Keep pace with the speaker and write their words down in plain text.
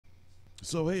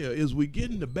So hell, is we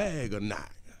getting the bag or not?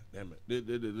 Damn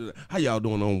it. How y'all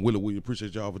doing on Willie Williams?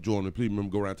 Appreciate y'all for joining me. Please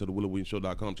remember, go around to the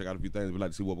WillieWilliamsShow.com. Check out a few things. If you'd like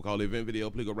to see what we call the event video,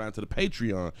 please go around to the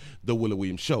Patreon, The Willie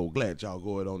Williams Show. Glad y'all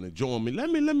go ahead on and join me. Let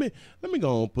me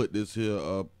go and put this here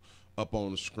up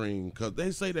on the screen, because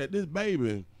they say that this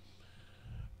baby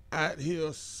out here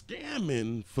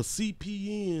scamming for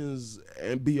CPNs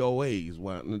and BOAs.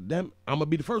 Well, I'm going to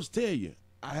be the first to tell you,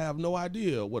 I have no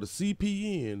idea what a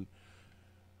CPN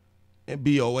and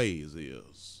BOAs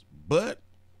is. But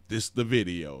this the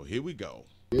video. Here we go.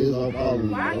 Here's our problem.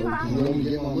 Why you don't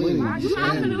get my money. You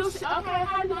not gonna do shit. Okay,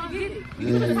 how you gonna get it?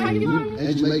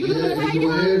 And you make it here. And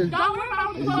you in here. Don't worry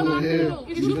about And you in here.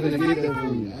 You gonna get that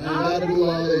from me. I ain't gotta do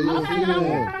all that. You're okay, don't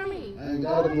worry about female. me. I ain't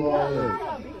gotta do all that.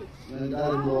 I ain't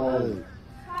gotta do all that.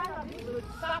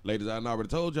 Ladies, I already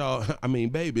told y'all, I mean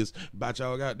babies, about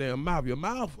y'all goddamn mouth. Your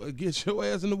mouth gets your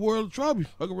ass in the world of trouble. You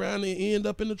fuck around and end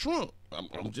up in the trunk.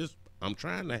 I'm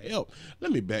trying to help.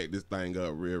 Let me back this thing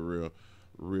up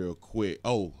real quick.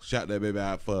 Oh, shout that baby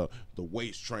out for the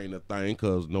waist trainer thing,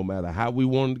 because no matter how we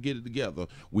wanted to get it together,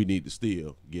 we need to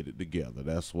still get it together.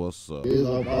 That's what's up. Here's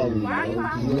our problem. Why you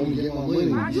don't get my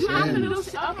money. You not gonna do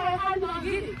shit. Okay, how you gonna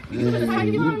get it?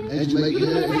 And you make it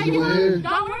here. And you in here.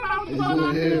 Don't worry about And you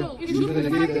in here. You gonna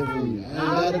get that from me. I ain't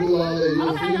gotta do all that. You're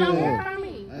okay, don't worry female. about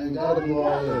me. I ain't gotta do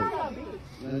all that.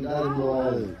 I ain't gotta do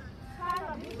all that.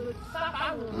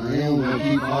 I am gonna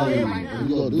keep calling you. If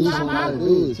you gonna do something like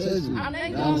good, text me. I'm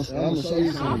gonna show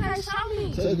you something. Okay, show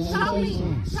me. Text me. Show me.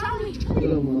 Show me.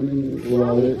 Get up, my nigga. Well,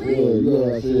 all that good. You know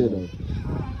what I said though.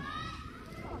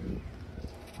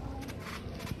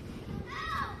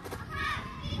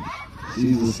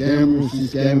 She's a scammer. She's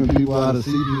scamming people out of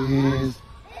CPNs,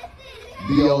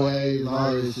 BOAs,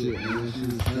 all that shit, man. She's a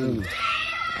scammer.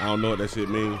 I don't know what that shit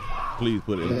means. Please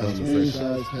put it in the comment section.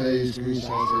 Screenshots, page,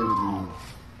 screenshots, everything.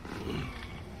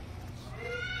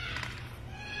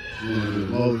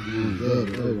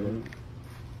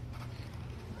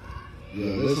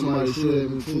 Yeah, let somebody shoot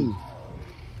at me too.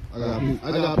 I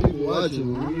got people watching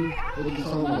me. What you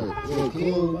talking about? What,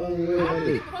 cool, man,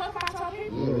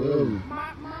 whatever.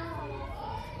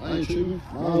 I ain't tripping.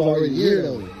 Mine's already here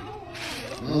though.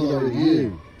 Mine's already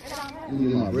here. You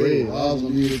need my bread. I was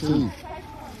gonna be here too.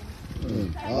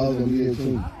 I was gonna be here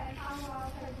too.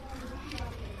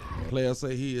 Player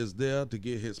say he is there to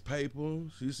get his paper.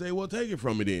 She say, well, take it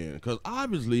from me then, because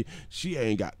obviously she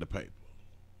ain't got the paper.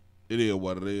 It is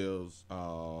what it is.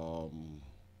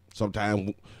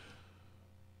 Sometimes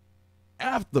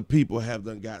after people have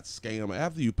done got scammed,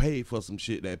 after you paid for some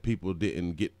shit that people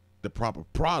didn't get the proper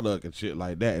product and shit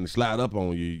like that, and slide up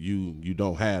on you, you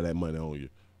don't have that money on you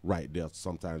right there.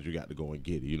 Sometimes you got to go and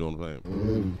get it. You know what I'm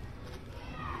saying?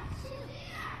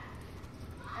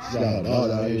 She got a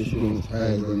dog out here shooting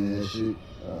tags in that shit.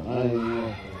 I ain't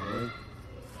know.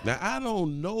 Now I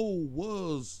don't know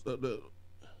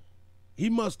he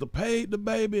must have paid the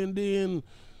baby and then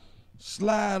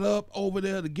slide up over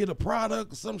there to get a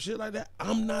product or some shit like that.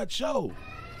 I'm not sure.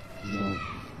 You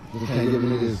can't give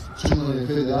me this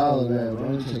 $250 man,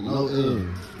 bro. You take no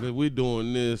ill. We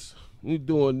doing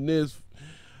this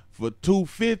for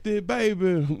 $250,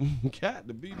 baby. Got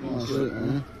to be my shit,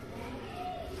 man.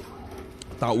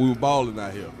 Thought we were balling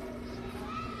out here.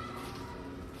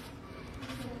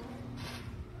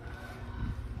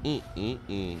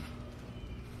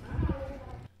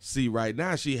 See, right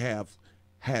now she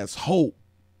has hope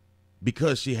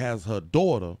because she has her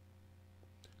daughter.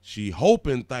 She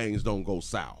hoping things don't go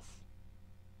south.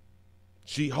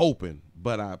 She hoping,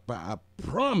 but I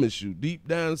promise you, deep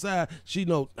down inside, she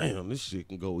knows, damn, this shit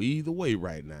can go either way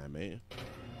right now, man.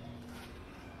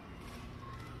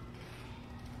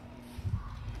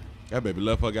 That baby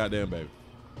left her goddamn baby.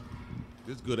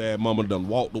 This good ass mama done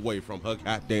walked away from her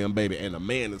goddamn baby, and a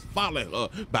man is following her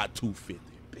by 250.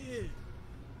 Bitch,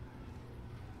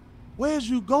 where's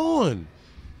you going?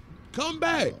 Come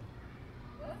back.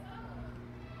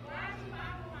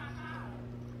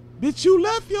 Bitch, you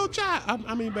left your child.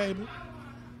 I mean, baby.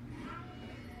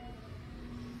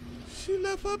 She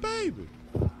left her baby.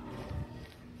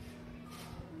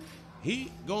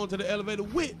 He going to the elevator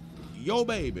with your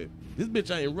baby. This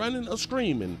bitch ain't running or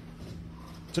screaming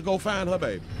to go find her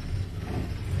baby.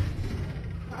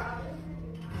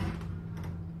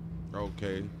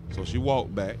 Okay, so she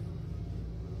walked back.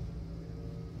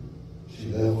 She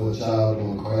left her child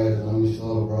on crash. Let me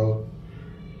slow, bro.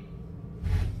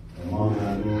 And mom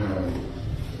not doing right.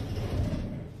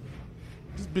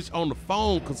 This bitch on the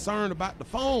phone concerned about the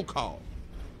phone call,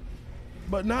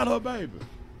 but not her baby.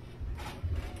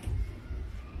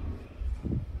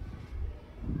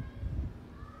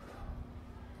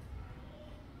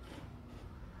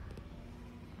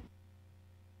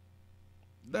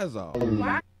 That's all.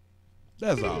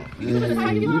 That's all.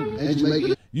 And you make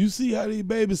it. You see how these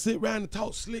babies sit around and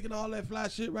talk slick and all that fly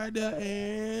shit right there,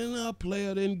 and a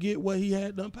player didn't get what he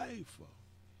had done paid for.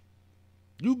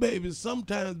 You babies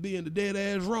sometimes be in the dead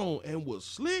ass wrong and was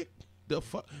slick the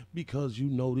fuck because you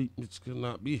know that it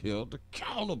cannot be held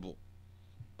accountable.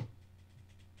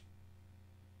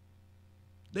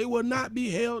 They will not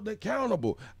be held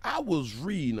accountable. I was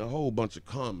reading a whole bunch of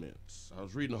comments.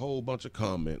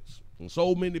 And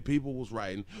so many people was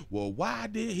writing, well, why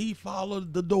did he follow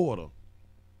the daughter?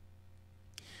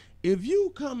 If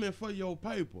you coming for your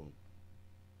paper,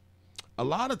 a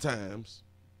lot of times,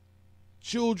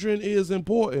 children is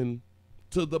important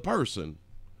to the person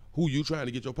who you trying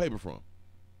to get your paper from.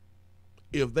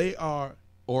 If they are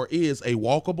or is a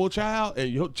walkable child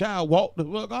and your child walked the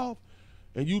fuck off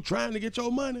and you trying to get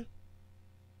your money,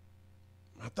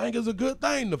 I think it's a good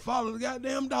thing to follow the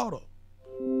goddamn daughter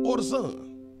or the son.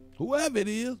 Whoever it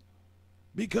is,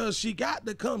 because she got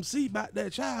to come see about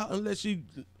that child unless she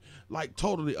like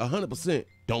totally 100%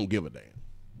 don't give a damn.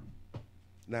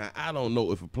 Now, I don't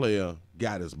know if a player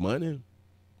got his money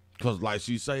because like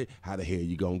she say, how the hell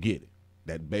you gonna get it?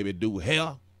 That baby do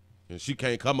hair and she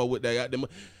can't come up with that goddamn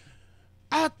money.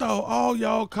 I thought all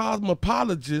y'all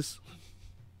cosmopologists,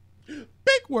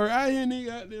 big word, I hear the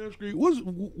goddamn screen,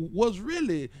 was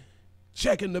really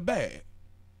checking the bag.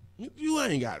 You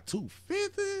ain't got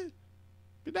 $250.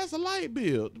 That's a light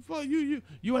bill. For you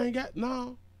ain't got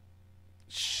no.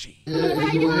 Shit.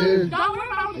 Don't worry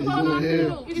about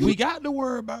the We got to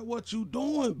worry about what you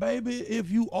doing, baby. If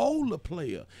you owe the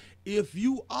player, if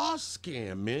you are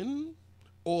scamming,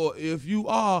 or if you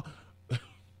are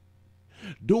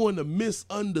doing a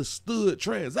misunderstood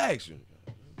transaction,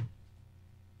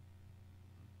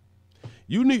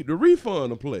 you need to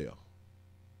refund the player.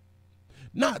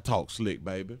 Not talk slick,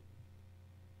 baby.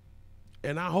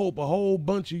 And I hope a whole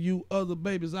bunch of you other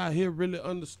babies out here really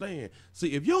understand.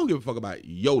 See, if you don't give a fuck about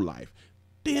your life,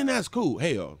 then that's cool.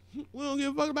 Hell, we don't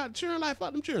give a fuck about the children life,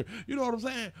 fuck them children. You know what I'm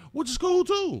saying? Which is cool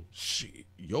too. Shit,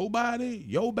 your body,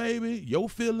 your baby, your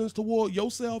feelings toward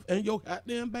yourself and your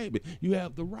goddamn baby. You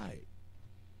have the right.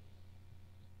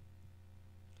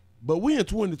 But we in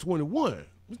 2021.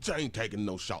 We ain't taking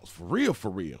no shots for real, for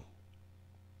real.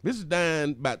 This is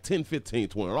dying about 10, 15,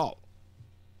 20 off.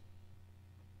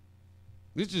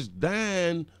 This is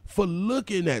dying for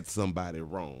looking at somebody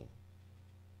wrong.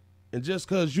 And just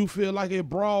because you feel like it's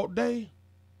broad day,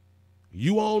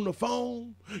 you on the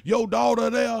phone, your daughter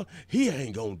there, he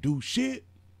ain't gonna do shit.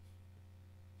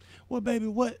 Well, baby,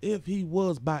 what if he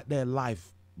was about that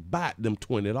life, about them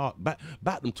 $20,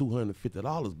 about them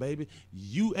 $250, baby?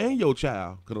 You and your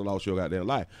child could have lost your goddamn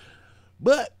life.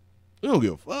 But we don't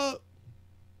give a fuck.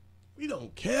 We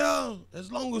don't care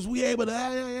as long as we able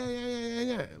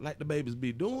to like the babies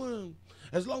be doing.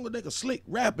 As long as they can slick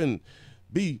rap and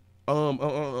be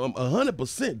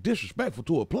 100% disrespectful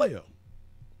to a player.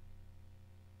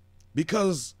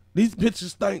 Because these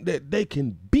bitches think that they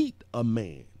can beat a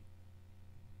man.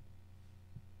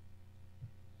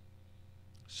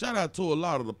 Shout out to a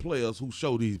lot of the players who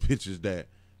show these bitches that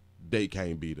they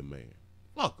can't beat a man.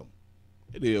 Fuck them.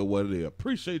 It is what it is.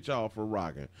 Appreciate y'all for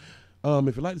rocking.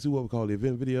 If you'd like to see what we call the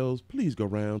event videos, please go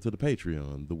around to the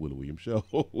Patreon, The Willie Williams Show.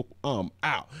 I'm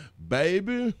out,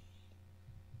 baby.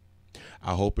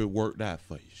 I hope it worked out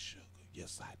for you, sugar.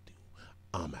 Yes, I do.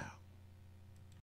 I'm out.